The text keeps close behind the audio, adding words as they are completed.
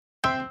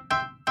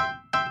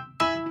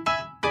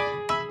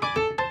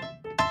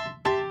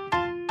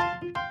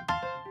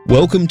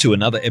Welcome to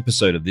another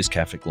episode of This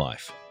Catholic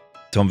Life.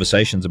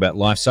 Conversations about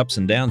life's ups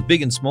and downs,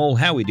 big and small,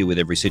 how we deal with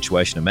every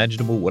situation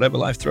imaginable, whatever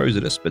life throws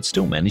at us, but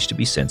still manage to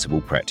be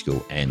sensible,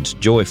 practical, and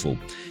joyful.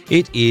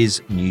 It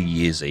is New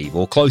Year's Eve,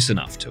 or close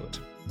enough to it.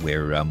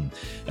 We're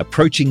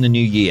approaching the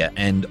new year,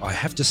 and I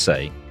have to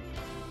say,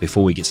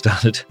 before we get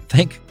started,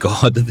 thank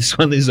God that this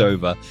one is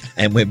over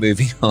and we're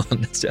moving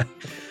on.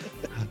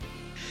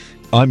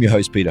 I'm your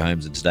host, Peter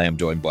Holmes, and today I'm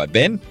joined by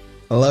Ben.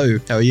 Hello,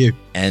 how are you?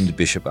 And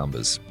Bishop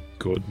Umbers.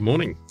 Good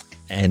morning.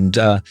 And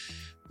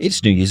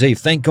it's New Year's Eve.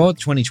 Thank God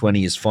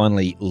 2020 has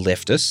finally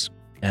left us,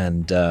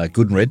 and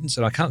good riddance.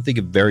 And I can't think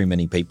of very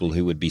many people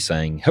who would be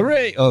saying,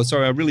 hooray! Oh,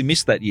 sorry, I really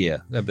missed that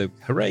year.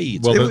 Hooray.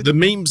 Well,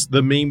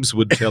 the memes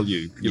would tell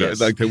you, Yes.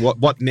 know, like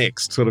what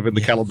next, sort of in the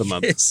calendar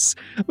month. Yes.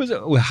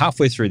 We're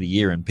halfway through the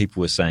year and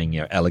people were saying,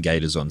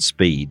 alligators on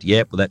speed.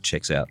 Yeah, well, that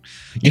checks out.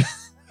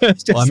 Well,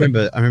 I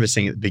remember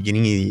seeing at the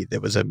beginning of the year,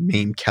 there was a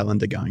meme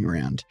calendar going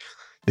around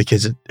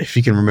because if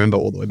you can remember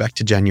all the way back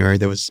to January,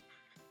 there was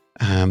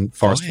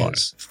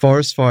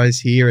forest fires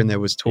here, and there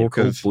was talk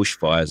of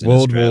bushfires in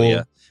World Australia.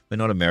 War. We're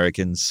not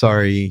Americans.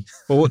 Sorry.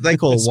 Well, what they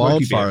call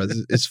Smoky wildfires.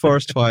 It's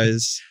forest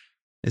fires.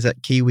 Is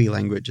that Kiwi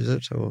language, is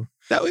it? Or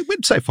No, we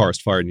would say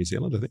forest fire in New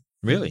Zealand, I think.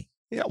 Really?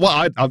 Yeah. Well,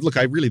 I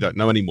really don't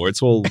know anymore.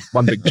 It's all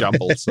one big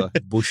jumble. So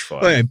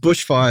Bushfire. well, yeah,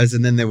 bushfires,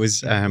 and then there was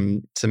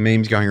some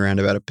memes going around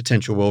about a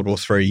potential World War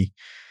III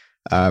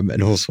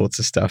and all sorts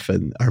of stuff.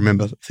 And I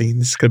remember thinking,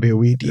 this is going to be a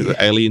weird year.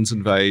 the aliens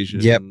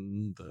invasion. Yep. the-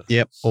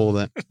 Yep, all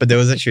that. But there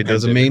was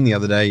a meme the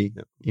other day,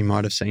 Yep. you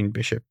might have seen,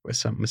 Bishop, where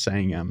someone was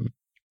saying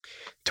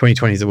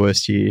 2020 is the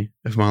worst year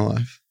of my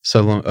life.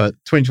 So long,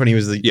 2020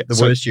 was the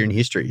worst year in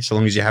history, so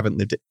long as you haven't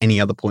lived at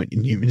any other point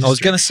in human history. I was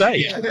going to say.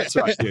 Yeah, that's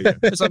right. Yeah.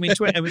 Because, I mean,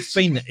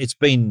 it's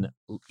been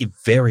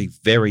very,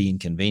 very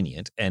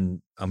inconvenient.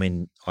 And I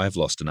mean, I've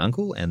lost an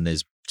uncle and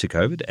there's to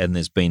COVID, and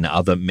there's been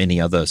many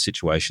other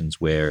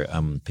situations where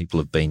people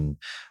have been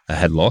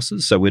had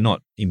losses. So we're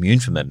not immune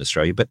from that in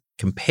Australia. But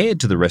compared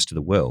to the rest of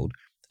the world,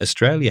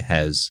 Australia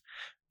has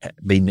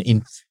been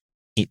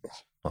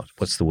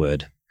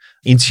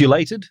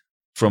insulated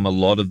from a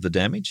lot of the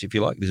damage, if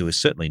you like. We're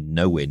certainly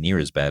nowhere near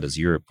as bad as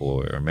Europe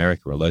or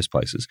America or those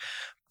places.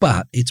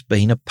 But it's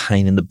been a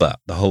pain in the butt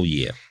the whole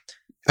year.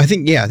 I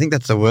think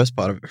that's the worst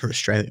part of it for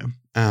Australia.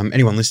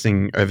 Anyone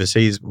listening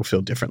overseas will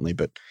feel differently,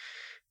 but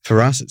for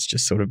us, it's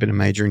just sort of been a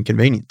major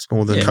inconvenience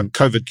more than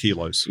COVID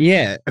kilos.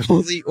 Yeah.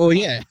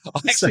 Yeah. I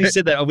actually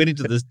said that. I went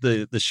into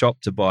the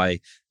shop to buy,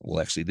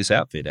 this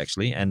outfit,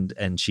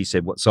 and she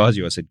said, what size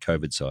are you? I said,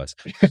 COVID size.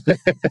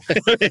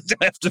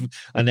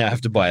 I now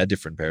have to buy a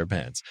different pair of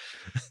pants.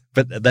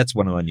 But that's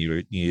one of my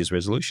New Year's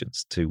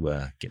resolutions,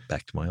 to get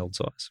back to my old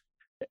size.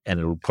 And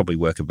it'll probably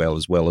work about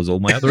as well as all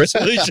my other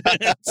resolutions.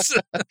 I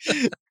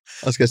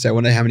was going to say, I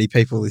wonder how many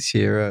people this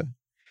year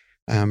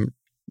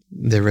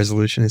their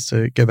resolution is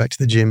to go back to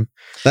the gym.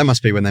 That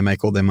must be when they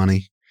make all their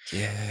money.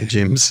 Yeah. The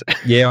gyms.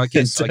 Yeah, I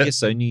guess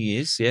so. New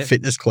Year's, yeah.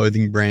 Fitness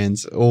clothing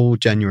brands, all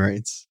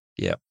January.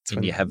 Yeah.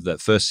 And you have the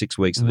first 6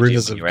 weeks of the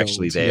Rivers gym when of you're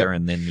actually gold, there, yep.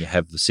 and then you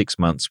have the 6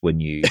 months when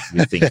you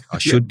think, I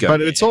should go. But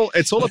there. it's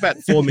all about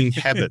forming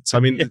habits. I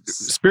mean, Yes.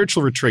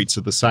 spiritual retreats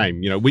are the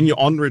same. When you're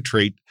on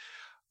retreat,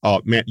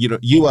 oh man,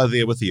 you are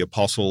there with the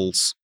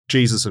apostles,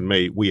 Jesus and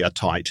me. We are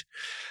tight.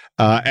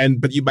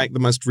 But you make the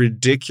most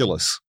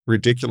ridiculous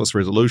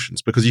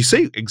resolutions because you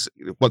see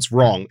what's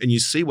wrong and you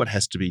see what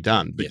has to be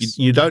done, but Yes.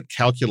 you don't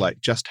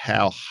calculate just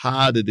how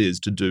hard it is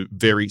to do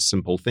very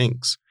simple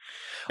things.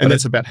 And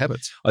that's about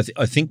habits.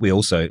 I think we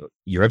also,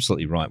 you're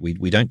absolutely right.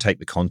 We don't take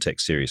the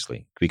context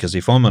seriously, because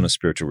if I'm on a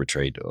spiritual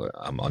retreat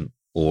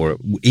or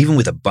even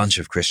with a bunch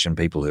of Christian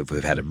people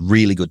who've had a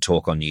really good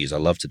talk on New Year's, I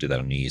love to do that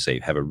on New Year's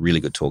Eve, have a really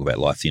good talk about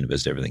life, the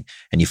universe, everything,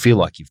 and you feel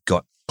like you've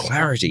got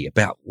clarity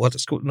about what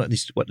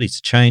needs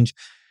to change,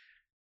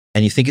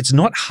 and you think it's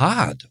not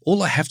hard.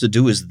 All I have to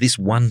do is this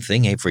one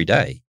thing every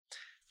day.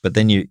 But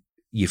then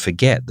you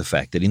forget the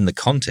fact that in the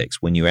context,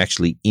 when you're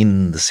actually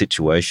in the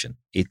situation,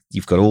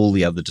 you've got all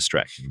the other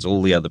distractions,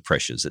 all the other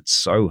pressures. It's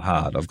so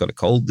hard. I've got a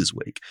cold this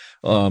week.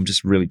 Oh, I'm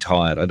just really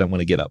tired. I don't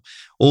want to get up.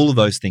 All of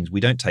those things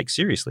we don't take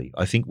seriously.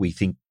 I think we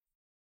think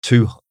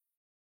too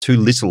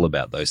little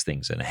about those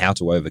things and how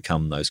to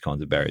overcome those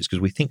kinds of barriers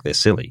because we think they're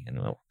silly. And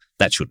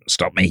that shouldn't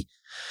stop me.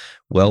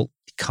 Well,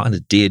 it kind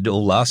of did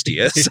all last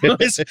year. So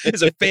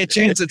there's a fair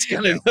chance it's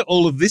going to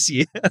all of this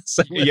year.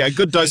 So, Yeah, a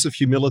good dose of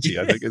humility,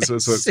 I think, is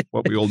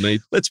what we all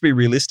need. let's be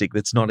realistic.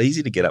 It's not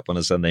easy to get up on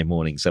a Sunday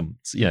morning. Some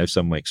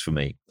weeks for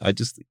me,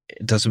 it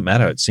doesn't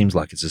matter. It seems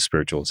like it's a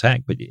spiritual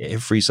attack, but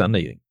every Sunday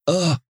you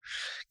think,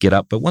 get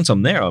up. But once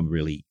I'm there, I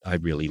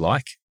really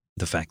like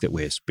the fact that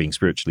we're being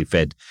spiritually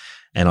fed,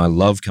 and I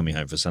love coming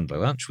home for Sunday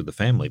lunch with the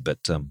family.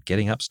 But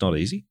getting up's not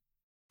easy.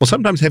 Well,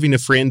 sometimes having a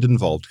friend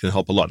involved can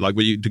help a lot. Like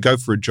to go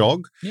for a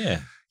jog. Yeah.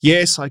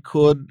 Yes, I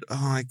could. Oh,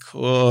 I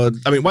could.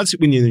 I mean,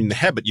 when you're in the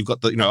habit, you've got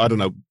the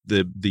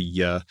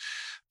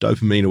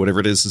dopamine or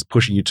whatever it is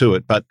pushing you to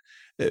it. But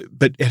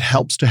it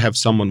helps to have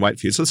someone wait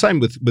for you. It's the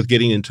same with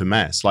getting into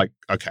Mass. Like,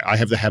 okay, I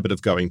have the habit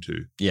of going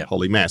to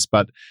Holy Mass,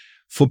 but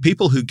for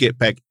people who get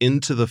back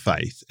into the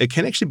faith, it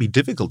can actually be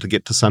difficult to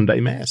get to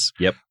Sunday Mass.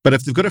 Yep. But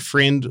if they've got a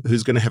friend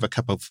who's going to have a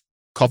cup of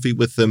coffee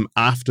with them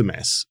after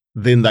Mass,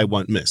 then they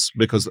won't miss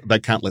because they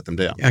can't let them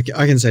down. I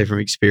can say from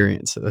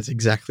experience that that's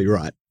exactly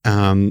right.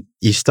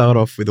 You start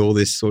off with all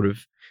this sort of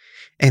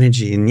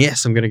energy and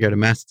yes, I'm going to go to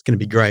Mass. It's going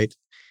to be great.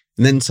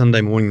 And then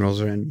Sunday morning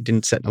rolls around. You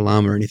didn't set an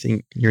alarm or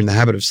anything. You're in the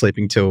habit of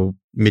sleeping till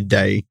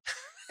midday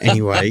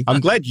anyway. I'm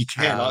glad you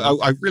can.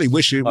 I really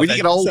wish you. When you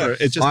get older,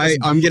 it just.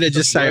 I'm going to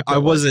just say I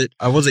was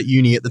at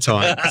uni at the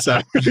time.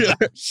 So,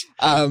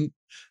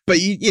 but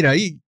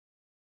you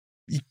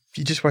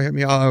just wake up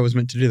me. Oh, I was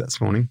meant to do that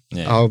this morning.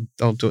 Yeah.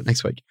 I'll do it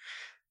next week.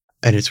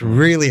 And it's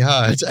really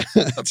hard.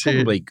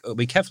 Probably,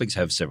 we Catholics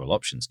have several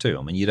options too.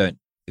 I mean, you don't.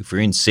 If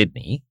we're in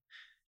Sydney,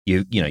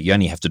 you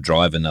only have to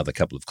drive another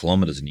couple of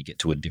kilometres and you get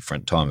to a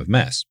different time of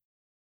Mass.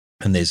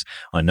 And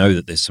I know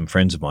that there's some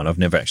friends of mine, I've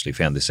never actually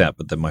found this out,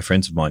 but that my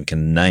friends of mine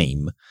can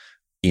name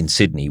in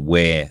Sydney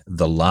where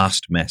the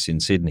last Mass in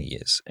Sydney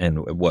is and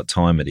what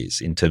time it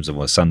is in terms of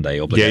a Sunday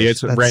obligation. Yeah,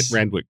 it's at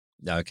Randwick.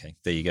 Okay,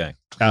 there you go.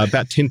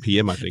 About 10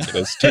 p.m, I think it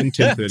is.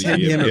 10:30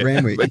 p.m. at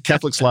Randwick.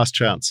 Catholics' last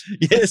chance.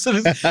 Yes.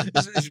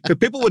 But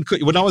people would,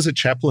 when I was a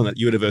chaplain at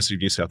University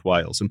of New South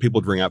Wales, and people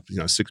would ring up,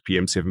 6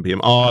 p.m, 7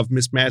 p.m. Oh, I've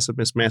missed Mass.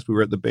 We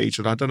were at the beach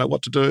and I don't know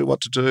what to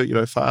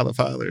do. Father.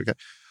 Okay.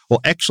 Well,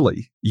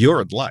 actually,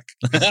 you're in luck.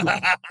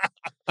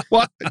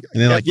 What? And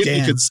they're like, you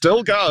can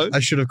still go.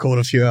 I should have called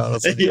a few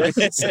hours.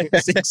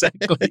 Yes,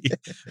 exactly.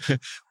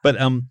 But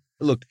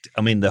look,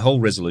 I mean, the whole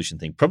resolution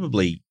thing,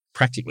 probably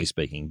practically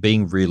speaking,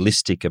 being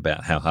realistic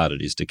about how hard it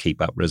is to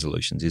keep up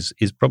resolutions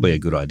is probably a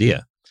good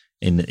idea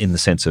in the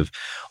sense of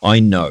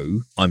I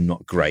know I'm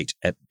not great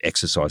at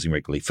exercising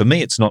regularly. For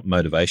me, it's not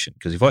motivation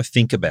because if I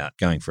think about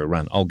going for a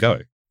run, I'll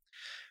go.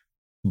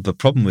 The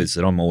problem is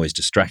that I'm always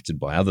distracted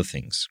by other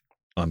things.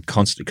 I'm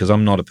constantly, because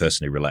I'm not a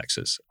person who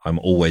relaxes. I'm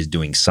always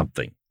doing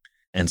something.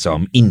 And so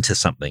I'm into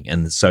something.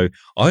 And so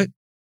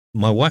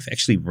my wife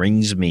actually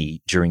rings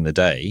me during the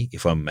day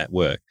if I'm at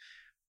work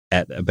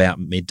at about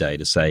midday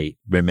to say,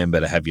 remember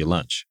to have your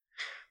lunch.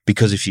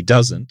 Because if she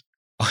doesn't,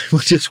 I will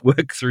just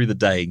work through the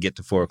day and get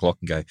to 4 o'clock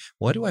and go,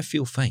 why do I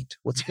feel faint?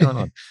 What's going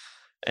on?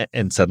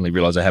 And suddenly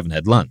realize I haven't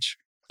had lunch.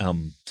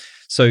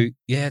 So,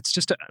 yeah, it's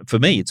just, for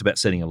me, it's about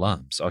setting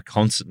alarms. I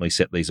constantly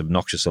set these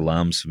obnoxious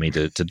alarms for me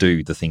to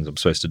do the things I'm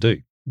supposed to do.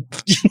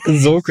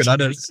 It's awkward. I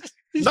don't.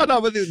 No,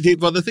 but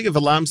the thing of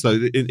alarms,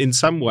 though, in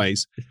some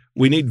ways,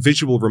 we need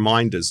visual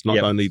reminders, not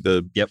only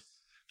the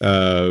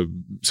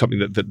something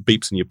that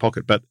beeps in your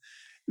pocket, but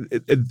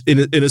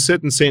in a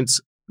certain sense,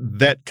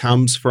 that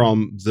comes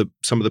from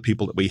some of the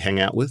people that we hang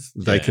out with.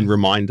 They can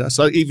remind us.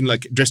 So even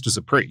like dressed as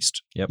a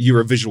priest,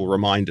 you're a visual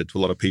reminder to a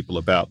lot of people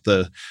about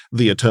the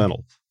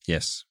eternal.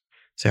 Yes.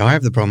 So I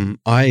have the problem.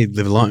 I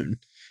live alone.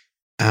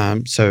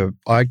 So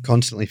I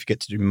constantly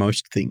forget to do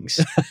most things.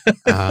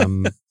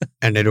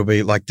 And it'll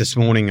be like this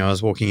morning I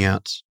was walking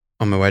out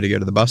on my way to go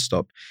to the bus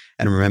stop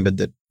and remembered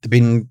that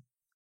the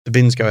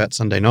bins go out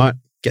Sunday night,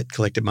 get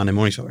collected Monday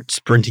morning. So I'm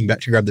sprinting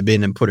back to grab the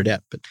bin and put it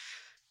out. But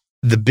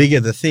the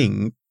bigger the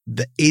thing,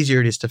 the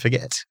easier it is to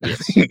forget.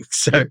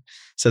 Yes.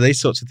 So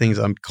these sorts of things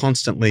I'm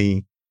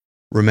constantly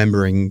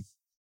remembering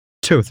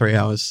 2 or 3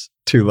 hours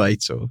too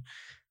late or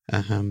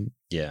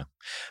yeah.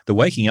 The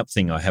waking up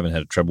thing I haven't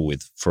had trouble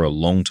with for a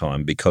long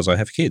time because I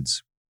have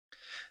kids.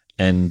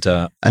 And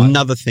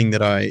another thing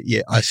that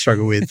I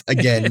struggle with,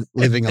 again,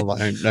 living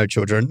alone, no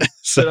children.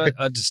 So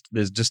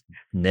there's just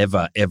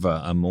never,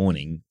 ever a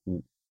morning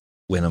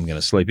when I'm going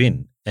to sleep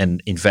in.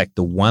 And in fact,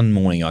 the one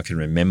morning I can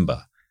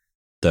remember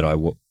that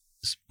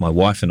my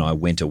wife and I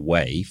went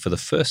away for the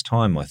first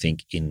time, I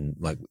think, in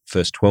like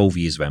first 12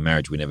 years of our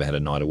marriage, we never had a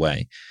night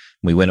away.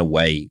 We went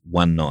away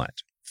one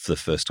night for the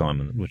first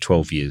time, and we're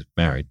 12 years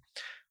married.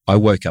 I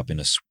woke up in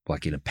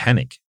a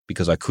panic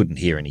because I couldn't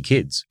hear any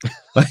kids.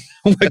 I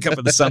woke up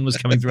and the sun was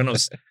coming through and I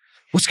was,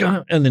 what's going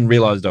on? And then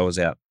realized I was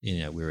out,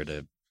 we were at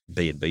a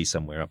B&B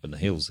somewhere up in the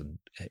hills and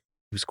it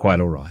was quite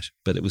all right.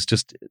 But it was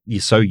just,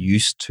 you're so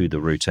used to the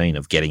routine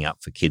of getting up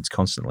for kids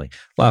constantly.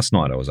 Last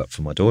night I was up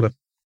for my daughter.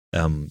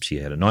 She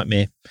had a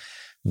nightmare.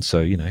 And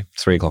so,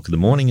 3 o'clock in the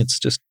morning, it's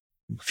just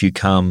a few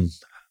calm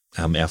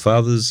our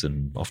fathers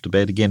and off to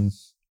bed again.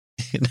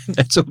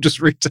 That's all just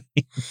routine.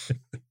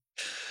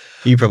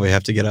 You probably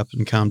have to get up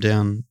and calm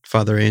down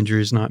Father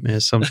Andrew's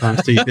nightmares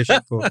sometimes, do you,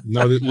 Bishop?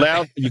 No,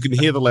 you can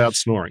hear the loud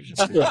snoring.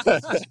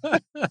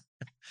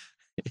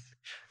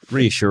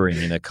 Reassuring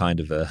in a kind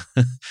of a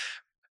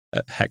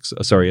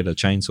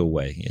chainsaw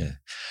way, yeah.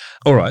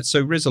 All right,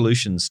 so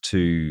resolutions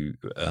to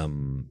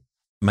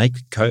make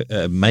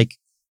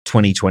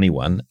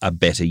 2021 a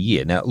better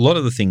year. Now, a lot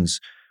of the things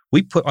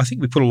I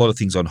think we put a lot of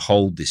things on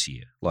hold this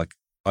year. Like,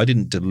 I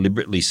didn't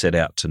deliberately set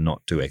out to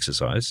not do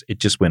exercise. It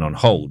just went on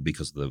hold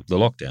because of the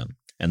lockdown,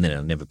 and then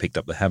I never picked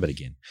up the habit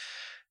again.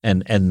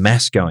 And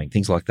mass going,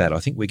 things like that. I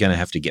think we're going to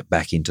have to get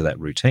back into that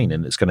routine,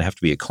 and it's going to have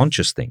to be a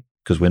conscious thing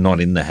because we're not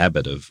in the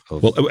habit of.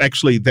 Well,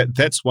 actually,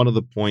 that's one of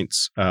the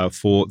points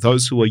for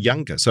those who are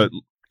younger. So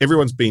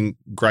everyone's been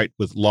great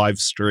with live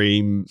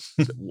stream,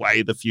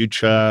 way the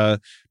future.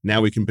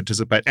 Now we can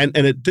participate. And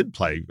it did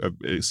play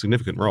a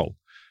significant role.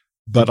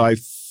 But I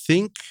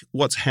think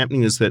what's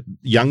happening is that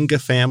younger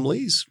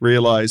families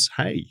realize,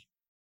 hey,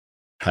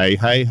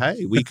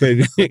 we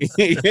could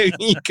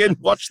you can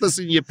watch this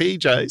in your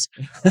PJs.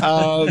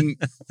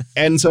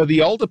 And so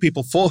the older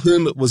people for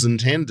whom it was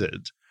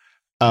intended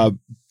are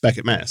back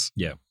at Mass.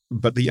 Yeah.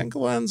 But the younger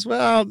ones,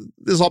 well,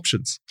 there's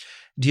options.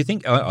 Do you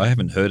think, I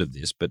haven't heard of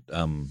this, but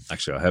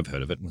actually I have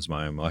heard of it because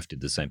my own wife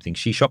did the same thing.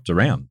 She shopped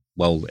around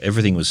while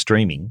everything was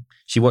streaming.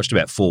 She watched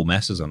about 4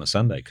 masses on a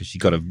Sunday because she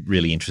got a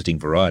really interesting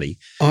variety.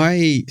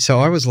 So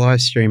I was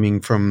live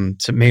streaming from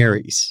St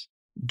Mary's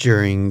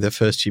during the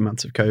first few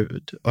months of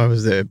COVID. I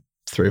was there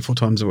 3 or 4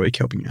 times a week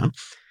helping out.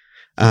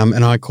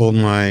 And I called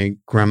my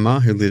grandma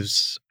who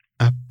lives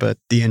up at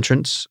the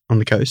entrance on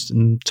the coast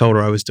and told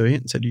her I was doing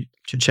it and said, you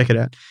should check it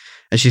out.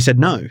 And she said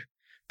no,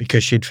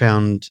 because she'd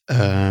found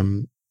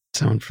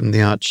someone from the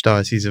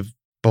Archdiocese of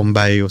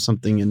Bombay or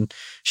something, and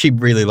she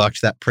really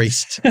liked that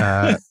priest.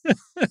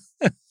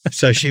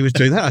 So she was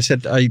doing that. I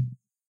said, the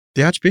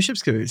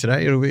Archbishop's going to do it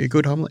today. It'll be a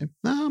good homily.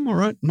 No, I'm all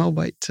right. And I'll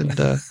wait and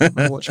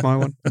I'll watch my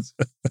one.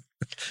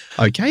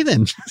 Okay,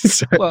 then.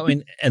 So, well, I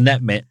mean, and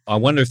that meant, I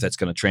wonder if that's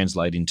going to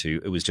translate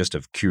into, it was just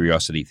a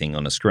curiosity thing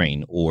on a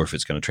screen, or if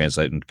it's going to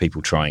translate into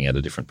people trying out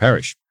a different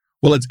parish.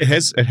 Well, it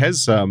has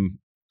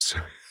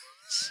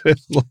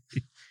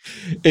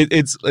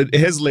it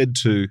has led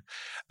to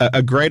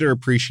a greater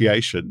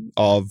appreciation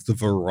of the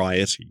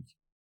variety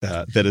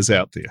that is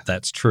out there.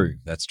 That's true.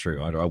 That's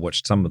true. I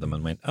watched some of them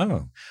and went,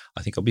 oh,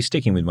 I think I'll be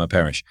sticking with my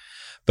parish.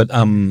 But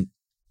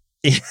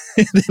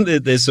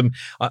there's some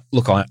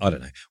look. I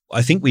don't know.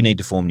 I think we need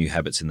to form new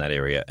habits in that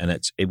area, and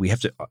we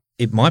have to.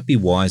 It might be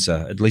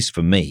wiser, at least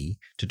for me,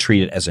 to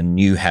treat it as a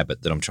new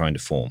habit that I'm trying to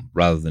form,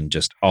 rather than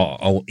just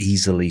I'll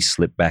easily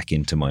slip back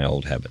into my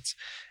old habits.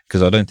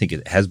 Because I don't think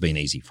it has been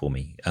easy for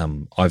me.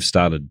 I've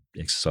started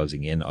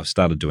exercising again. I've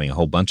started doing a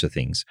whole bunch of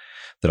things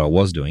that I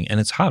was doing, and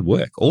it's hard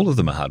work. All of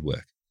them are hard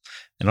work.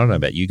 And I don't know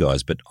about you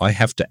guys, but I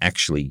have to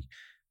actually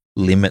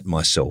limit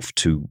myself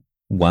to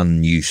one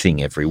new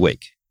thing every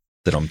week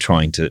that I'm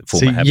trying to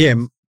form a habit. Yeah,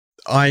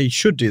 I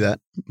should do that.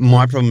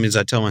 My problem is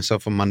I tell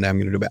myself on Monday I'm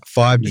going to do about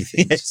 5 new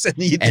things, Yes,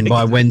 and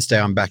by Wednesday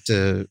I'm back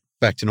to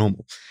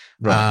normal.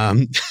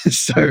 Right.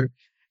 So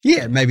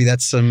yeah, maybe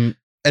that's some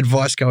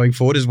advice going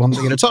forward, is one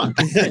thing at a time.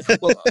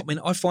 Well, I mean,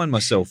 I find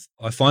myself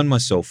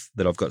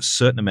that I've got a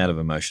certain amount of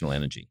emotional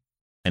energy.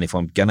 And if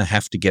I'm going to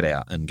have to get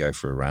out and go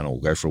for a run or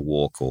go for a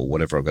walk or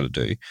whatever I've got to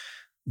do,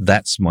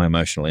 that's my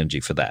emotional energy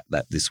for that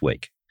this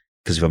week.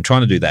 Because if I'm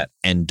trying to do that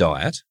and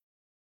diet,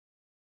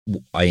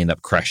 I end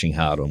up crashing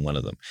hard on one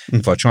of them.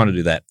 If I try to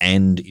do that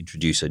and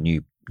introduce a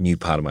new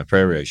part of my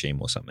prayer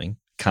regime or something,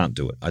 can't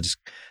do it.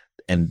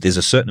 And there's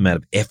a certain amount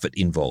of effort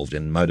involved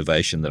and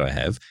motivation that I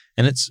have.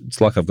 And it's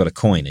like I've got a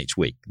coin each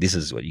week. This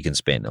is what you can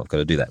spend. I've got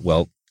to do that.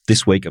 Well,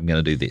 this week I'm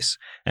going to do this.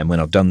 And when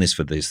I've done this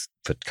for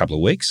a couple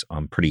of weeks,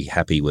 I'm pretty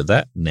happy with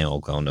that. Now I'll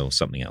go on to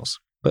something else.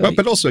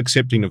 But also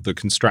accepting of the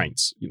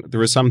constraints. You know,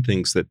 there are some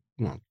things that,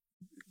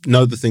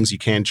 know the things you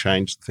can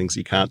change, the things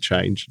you can't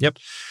change. Yep.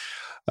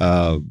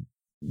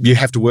 You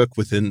have to work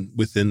within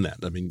that.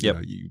 I mean, yep.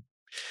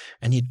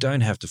 And you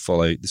don't have to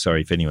follow,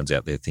 sorry if anyone's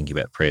out there thinking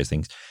about prayer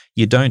things,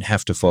 you don't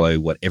have to follow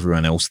what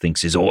everyone else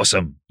thinks is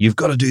awesome. You've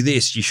got to do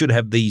this. You should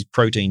have these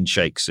protein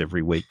shakes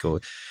every week,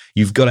 or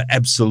you've got to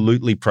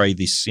absolutely pray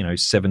this,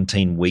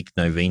 17-week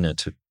novena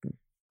to,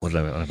 I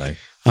don't know.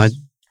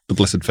 The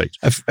Blessed Feet.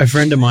 A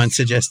friend of mine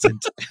suggested.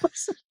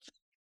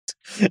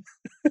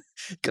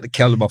 Got to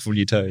count them off on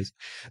your toes.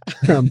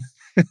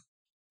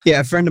 Yeah,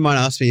 a friend of mine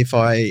asked me if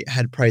I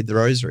had prayed the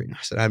rosary. And I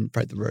said, I haven't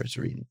prayed the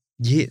rosary in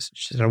years.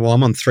 She said, well,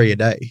 I'm on 3 a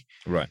day.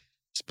 Right.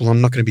 Said, well,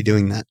 I'm not going to be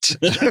doing that.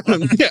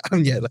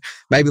 Yeah,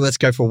 maybe let's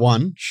go for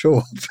 1,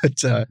 sure.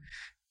 But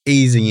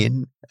easing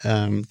in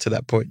to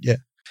that point, yeah.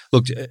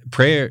 Look,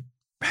 prayer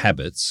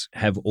habits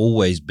have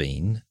always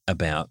been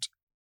about,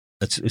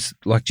 it's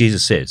like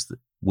Jesus says, that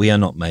we are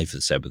not made for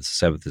the Sabbath. The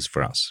Sabbath is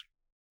for us.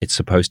 It's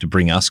supposed to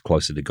bring us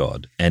closer to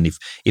God. And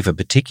if a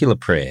particular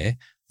prayer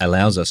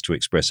allows us to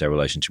express our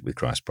relationship with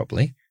Christ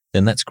properly,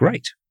 then that's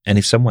great. And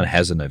if someone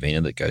has a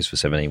novena that goes for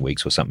 17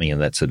 weeks or something, and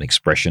that's an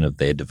expression of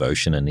their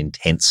devotion and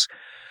intense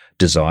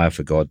desire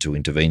for God to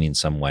intervene in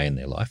some way in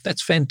their life,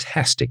 that's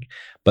fantastic.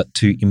 But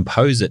to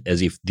impose it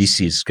as if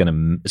this is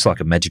it's like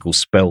a magical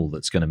spell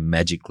that's going to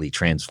magically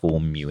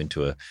transform you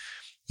into a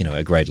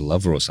greater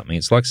lover or something.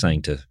 It's like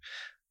saying to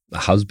a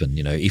husband,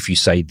 if you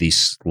say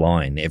this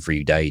line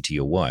every day to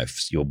your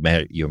wife, your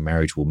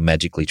marriage will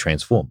magically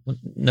transform.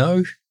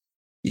 No.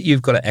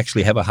 You've got to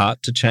actually have a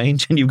heart to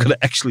change, and you've got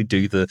to actually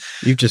do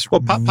You've just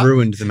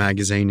ruined the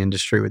magazine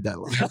industry with that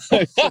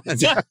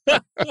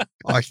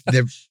line.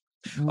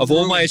 Of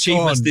all my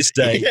achievements this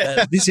day,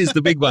 this is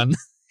the big one.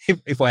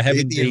 If I have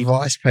the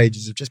advice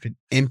pages have just been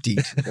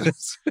emptied.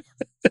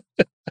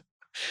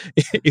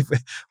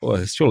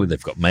 Well, surely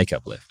they've got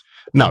makeup left.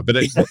 No, but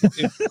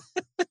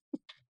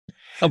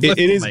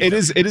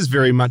It is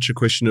very much a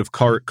question of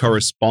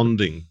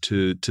corresponding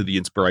to the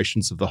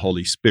inspirations of the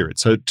Holy Spirit.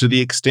 So to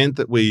the extent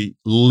that we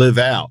live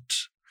out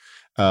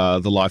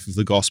the life of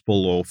the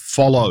gospel or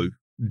follow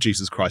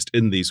Jesus Christ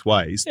in these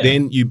ways,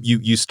 then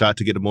you start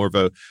to get a more of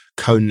a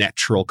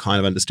co-natural kind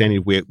of understanding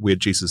of where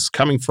Jesus is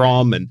coming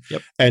from,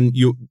 and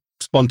you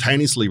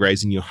spontaneously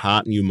raising your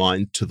heart and your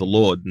mind to the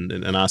Lord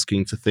and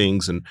asking for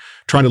things and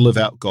trying to live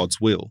out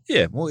God's will.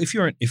 Yeah, well,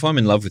 if I'm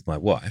in love with my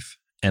wife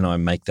and I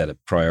make that a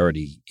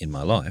priority in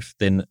my life,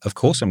 then of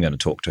course I'm going to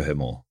talk to her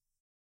more,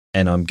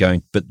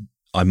 but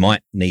I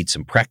might need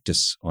some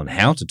practice on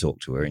how to talk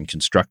to her in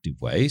constructive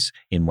ways,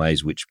 in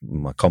ways which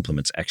my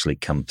compliments actually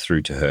come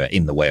through to her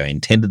in the way I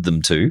intended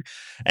them to,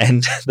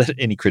 and that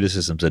any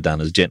criticisms are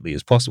done as gently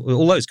as possible.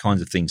 All those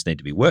kinds of things need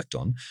to be worked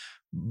on,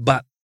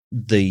 but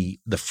the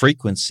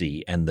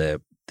frequency and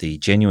the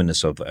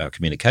genuineness of our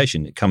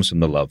communication, it comes from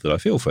the love that I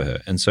feel for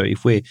her. And so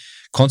if we're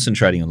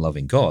concentrating on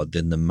loving God,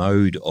 then the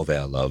mode of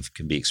our love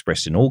can be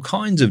expressed in all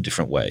kinds of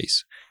different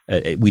ways.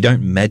 We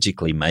don't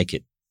magically make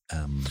it.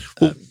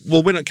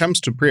 Well, when it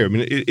comes to prayer, I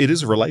mean, it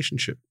is a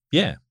relationship.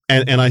 Yeah.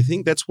 And I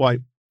think that's why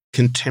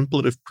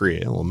contemplative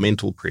prayer or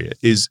mental prayer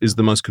is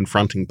the most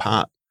confronting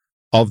part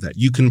of that.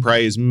 You can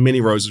pray as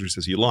many rosaries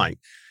as you like,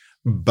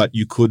 but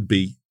you could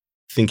be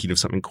thinking of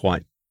something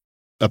quite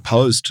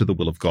opposed to the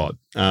will of God.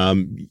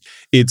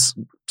 It's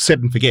set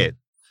and forget.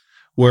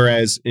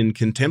 Whereas in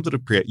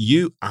contemplative prayer,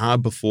 you are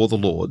before the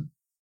Lord,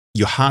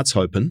 your heart's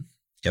open,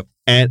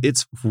 and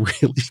it's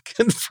really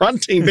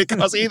confronting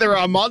because either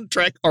I'm on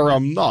track or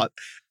I'm not,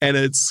 and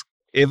it's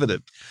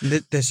evident.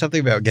 There's something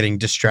about getting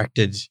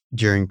distracted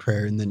during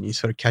prayer, and then you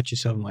sort of catch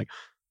yourself and like,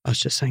 I was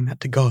just saying that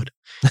to God.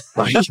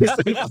 Like, I'm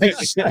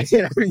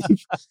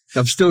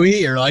still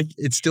here. Like,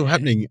 it's still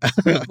happening.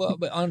 Well,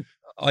 but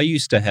I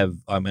used to have,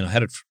 I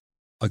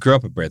grew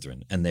up at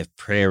Brethren, and their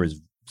prayer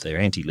is, they're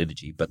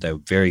anti-liturgy, but they're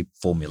very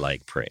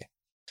formulaic prayer,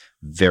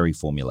 very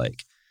formulaic.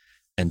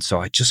 And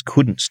so I just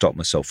couldn't stop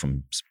myself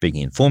from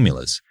speaking in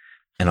formulas.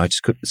 And I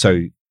just couldn't.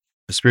 So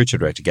the spiritual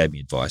director gave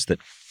me advice that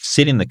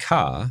sit in the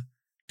car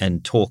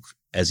and talk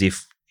as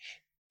if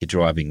you're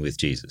driving with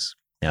Jesus.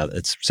 Now,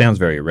 it sounds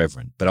very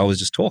irreverent, but I was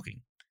just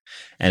talking.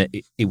 And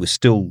it was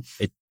still,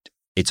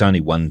 it's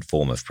only one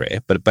form of prayer,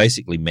 but it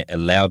basically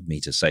allowed me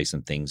to say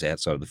some things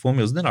outside of the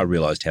formulas. And then I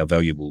realized how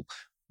valuable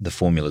the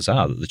formulas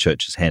are that the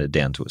church has handed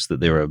down to us, that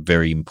there are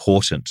very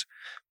important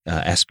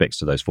aspects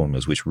to those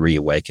formulas which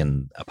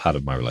reawaken a part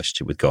of my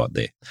relationship with God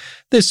there.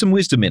 There's some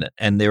wisdom in it,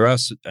 and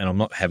and I'm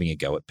not having a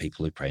go at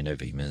people who pray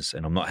novenas,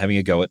 and I'm not having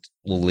a go at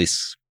all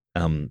this,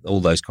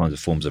 all those kinds of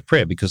forms of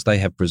prayer, because they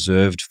have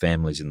preserved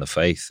families in the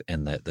faith,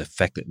 and the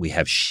fact that we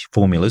have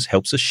formulas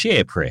helps us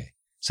share prayer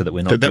so that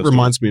we're not... That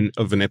reminds me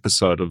of an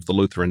episode of the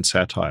Lutheran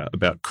satire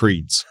about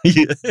creeds.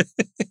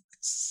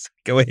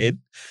 Go ahead.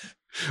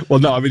 Well,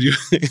 no, I mean,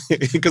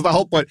 because the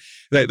whole point,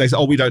 they say,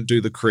 we don't do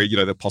the creed,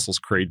 the Apostles'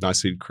 Creed,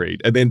 Nicene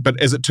Creed. And then, but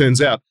as it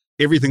turns out,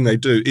 everything they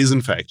do is,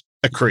 in fact,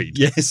 a creed.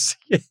 Yes.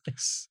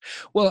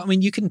 Well, I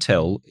mean, you can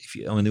tell,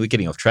 we're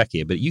getting off track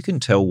here, but you can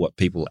tell what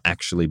people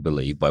actually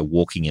believe by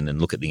walking in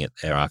and looking at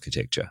their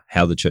architecture,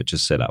 how the church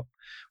is set up.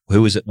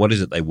 Who is it? What is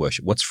it they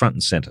worship? What's front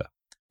and center?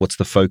 What's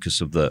the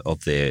focus of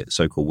their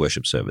so-called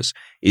worship service?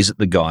 Is it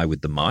the guy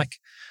with the mic,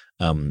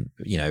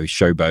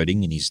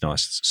 showboating in his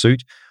nice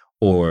suit?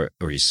 Or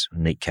is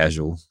neat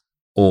casual,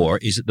 or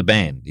is it the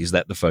band? Is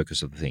that the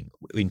focus of the thing?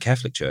 In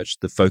Catholic Church,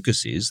 the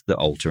focus is the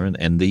altar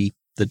and the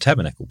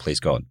tabernacle, please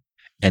God.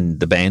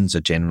 And the bands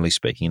are generally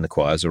speaking, the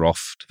choirs are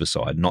off to the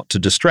side, not to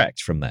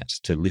distract from that,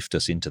 to lift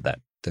us into that,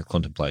 the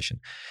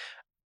contemplation.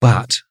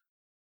 But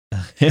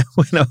when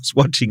I was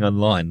watching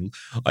online,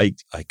 I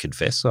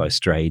confess I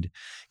strayed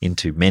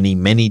into many,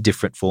 many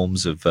different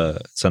forms of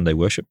Sunday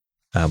worship.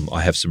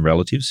 I have some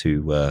relatives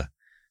who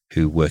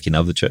work in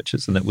other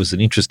churches, and that was an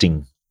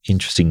interesting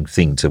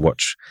thing to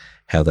watch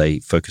how they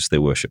focus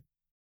their worship.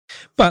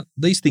 But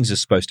these things are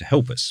supposed to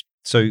help us.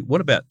 So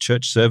what about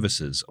church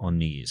services on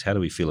New Year's? How do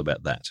we feel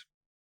about that?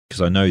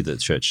 Because I know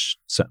that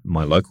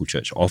my local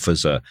church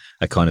offers a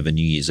kind of a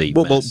New Year's Eve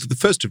Well, mass. the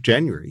 1st of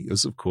January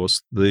is, of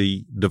course,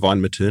 the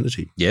Divine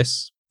Maternity.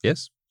 Yes. But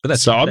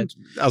that's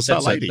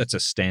a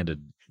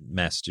standard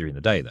mass during the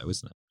day, though,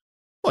 isn't it?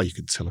 Well, you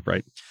could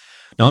celebrate.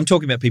 No, I'm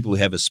talking about people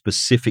who have a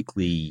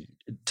specifically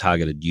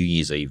targeted New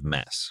Year's Eve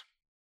mass.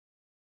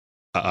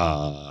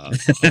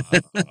 Because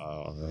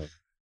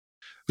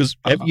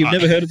you've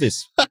never heard of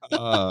this.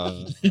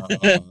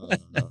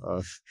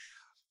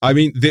 I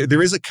mean,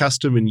 there is a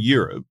custom in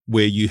Europe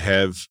where you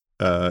have,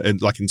 and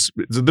like it's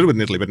a little bit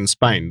in Italy, but in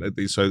Spain,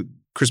 so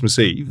Christmas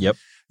Eve,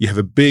 you have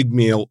a big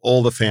meal,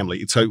 all the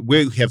family. So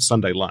we have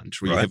Sunday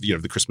lunch, where you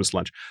have the Christmas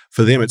lunch.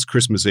 For them, it's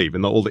Christmas Eve,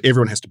 and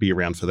everyone has to be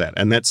around for that,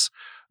 and that's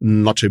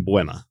Noche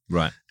Buena.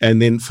 Right.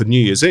 And then for New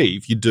Year's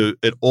Eve, you do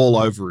it all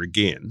over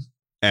again,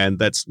 and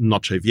that's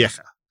Noche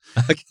Vieja.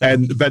 Okay.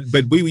 But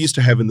we used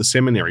to have in the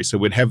seminary, so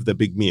we'd have the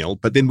big meal,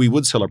 but then we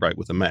would celebrate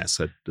with a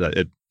mass at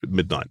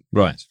midnight.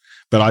 Right.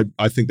 But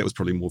I think that was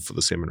probably more for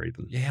the seminary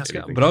than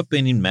anything. But I've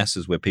been in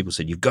masses where people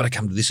said, you've got to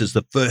come to this as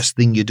the first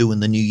thing you do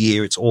in the new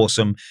year. It's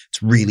awesome.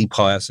 It's really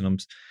pious. And I'm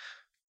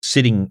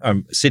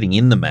sitting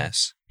in the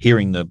mass,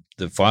 hearing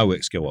the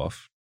fireworks go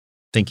off,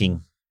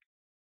 thinking,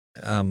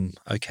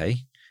 okay,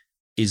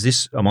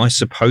 am I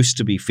supposed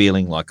to be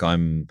feeling like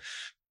I'm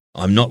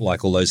not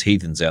like all those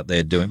heathens out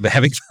there but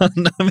having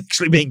fun? I'm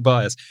actually being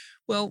biased.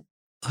 Well,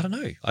 I don't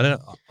know. I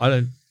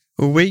don't.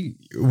 Well,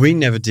 we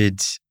never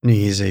did New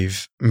Year's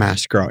Eve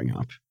mass growing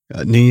up.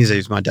 New Year's Eve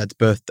is my dad's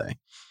birthday.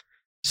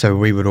 So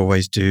we would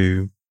always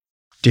do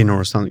dinner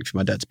or something for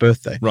my dad's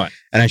birthday. Right.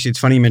 And actually, it's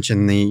funny you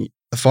mentioned the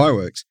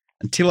fireworks.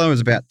 Until I was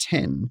about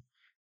 10,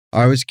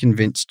 I was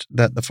convinced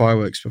that the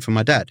fireworks were for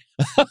my dad.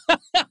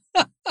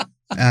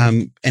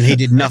 And he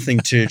did nothing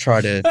to try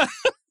to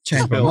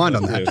change my mind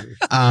on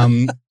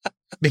that.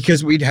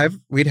 Because we'd have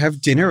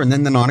dinner, and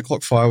then the 9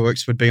 o'clock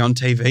fireworks would be on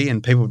TV,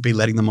 and people would be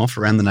letting them off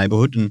around the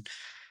neighbourhood. And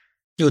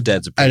your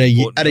dad's at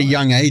a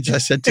young age, I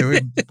said to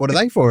him, "What are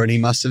they for?" And he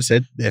must have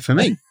said, "They're for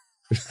me,"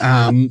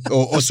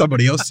 or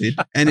somebody else did.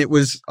 And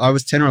I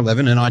was 10 or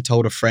 11, and I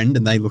told a friend,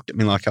 and they looked at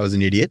me like I was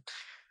an idiot.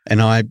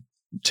 And I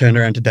turned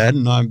around to Dad,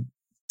 and I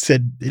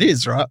said, "It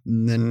is, right?"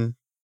 And then,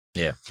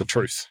 yeah, the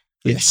truth.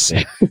 Yes,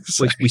 yeah.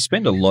 we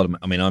spend a lot of.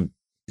 I mean,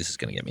 this is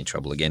going to get me in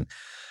trouble again.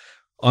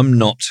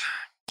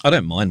 I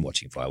don't mind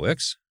watching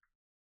fireworks,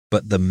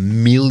 but the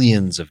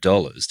millions of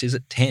dollars, is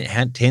it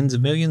tens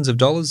of millions of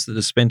dollars that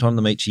are spent on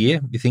them each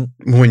year, you think?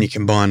 When you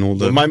combine all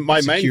the my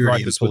main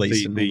gripe is with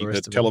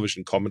the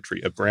television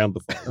commentary around the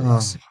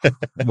fireworks.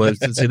 Well,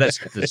 see, that's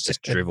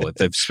just drivel. If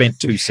they've spent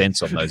 2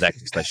 cents on those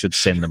actors, they should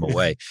send them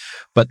away.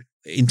 But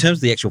in terms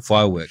of the actual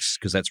fireworks,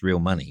 because that's real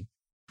money,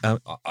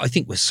 I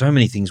think there's so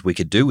many things we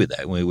could do with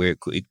that. Where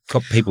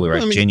people who are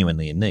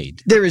genuinely in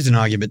need. There is an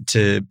argument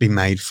to be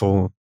made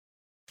for,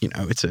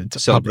 it's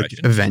a public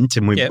event,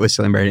 and we're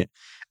celebrating it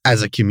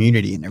as a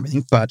community and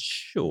everything. But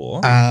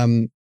sure.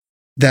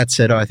 That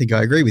said, I think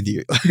I agree with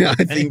you. I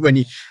think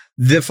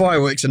the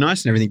fireworks are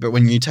nice and everything, but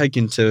when you take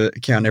into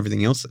account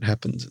everything else that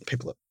happens, and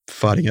people are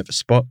fighting over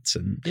spots,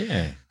 and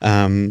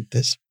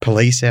there's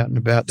police out and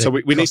about. So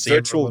we need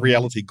virtual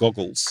reality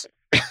goggles.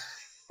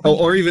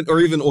 Or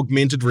even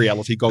augmented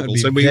reality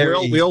goggles, and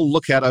we all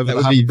look out over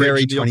the Harbour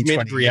Bridge, the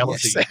augmented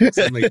reality. Yes.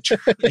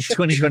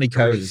 2020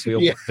 codes, we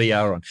all put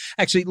VR on.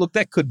 Actually, look,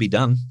 that could be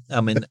done.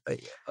 I mean,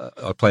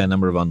 I play a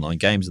number of online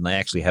games, and they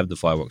actually have the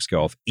fireworks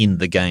go off in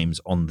the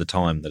games on the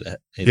time at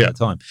the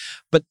time.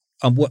 But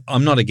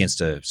I'm not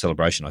against a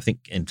celebration. I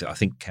think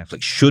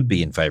Catholics should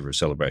be in favour of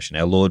celebration.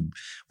 Our Lord,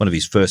 one of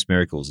his first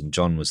miracles, and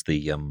John was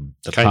the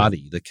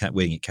party, the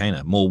wedding at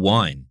Cana, more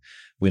wine.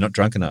 We're not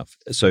drunk enough.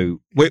 So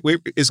where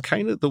is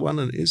Cana the one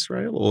in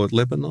Israel or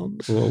Lebanon,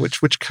 or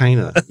which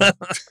Cana?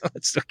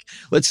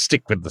 Let's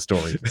stick with the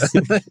story.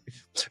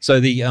 So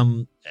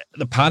the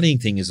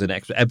partying thing is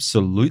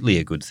absolutely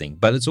a good thing,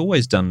 but it's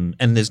always done,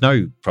 and there's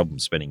no problem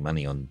spending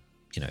money on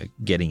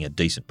getting a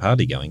decent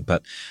party going,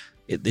 but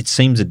it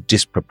seems a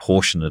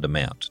disproportionate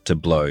amount to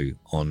blow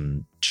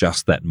on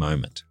just that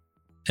moment.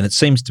 And it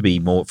seems to be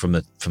more from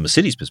the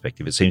city's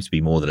perspective. It seems to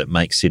be more that it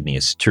makes Sydney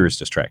a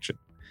tourist attraction,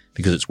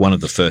 because it's one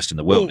of the first in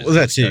the world. Well,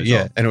 that's it,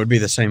 yeah. And it would be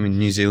the same in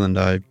New Zealand,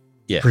 I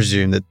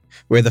presume, that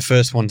we're the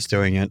first ones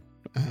doing it.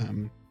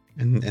 And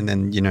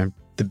then,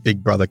 the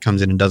big brother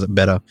comes in and does it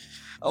better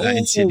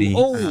in Sydney.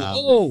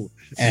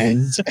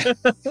 And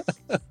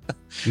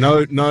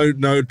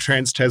no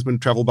Trans-Tasman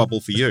travel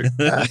bubble for you.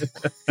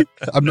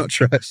 I'm not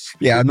sure.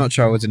 Yeah, I'm not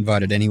sure I was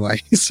invited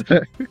anyway. So.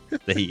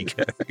 There you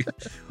go.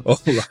 All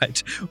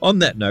right. On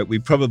that note, we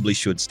probably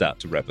should start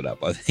to wrap it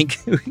up, I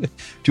think. Do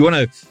you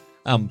want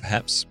to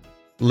perhaps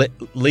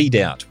lead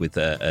out with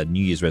a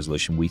New Year's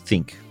resolution we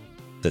think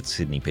that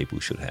Sydney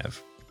people should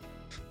have?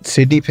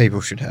 Sydney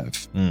people should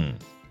have.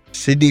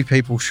 Sydney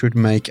people should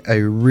make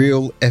a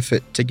real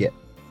effort to get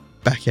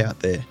back out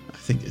there. I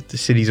think the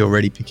city's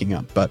already picking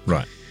up, but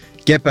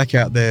get back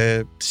out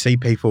there, see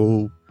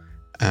people.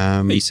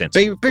 Be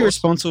sensible. Be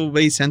responsible,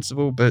 be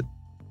sensible, but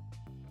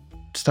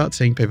start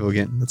seeing people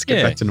again. Let's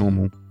get back to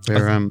normal.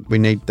 We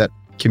need that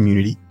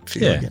community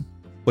feel again.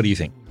 What do you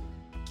think?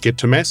 Get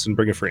to Mass and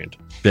bring a friend.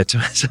 Get to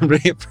Mass and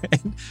bring a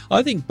friend.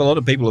 I think a lot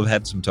of people have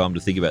had some time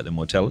to think about their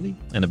mortality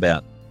and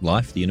about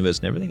life, the universe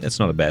and everything. That's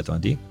not a bad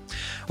idea.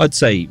 I'd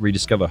say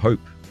rediscover hope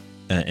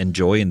and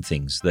joy in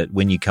things, that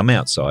when you come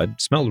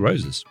outside, smell the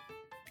roses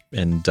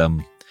and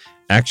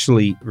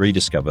actually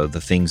rediscover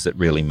the things that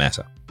really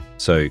matter.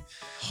 So,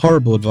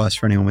 horrible advice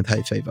for anyone with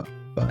hay fever.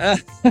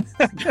 But.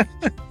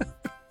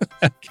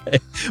 Okay.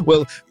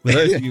 Well, for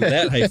those of you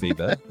without hay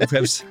fever,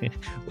 perhaps,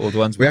 or the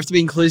ones we have to be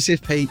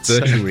inclusive, Pete.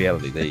 Virtual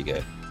reality. There you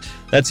go.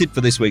 That's it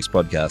for this week's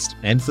podcast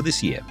and for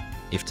this year.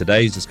 If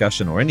today's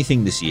discussion or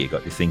anything this year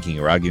got you thinking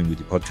or arguing with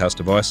your podcast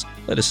device,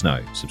 let us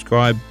know.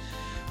 Subscribe,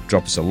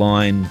 drop us a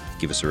line,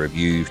 give us a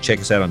review, check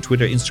us out on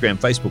Twitter, Instagram,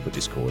 Facebook, or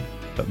Discord.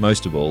 But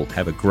most of all,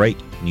 have a great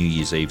New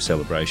Year's Eve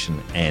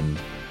celebration and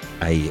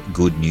a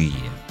good New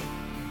Year.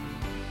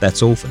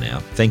 That's all for now.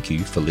 Thank you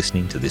for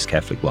listening to This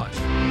Catholic Life.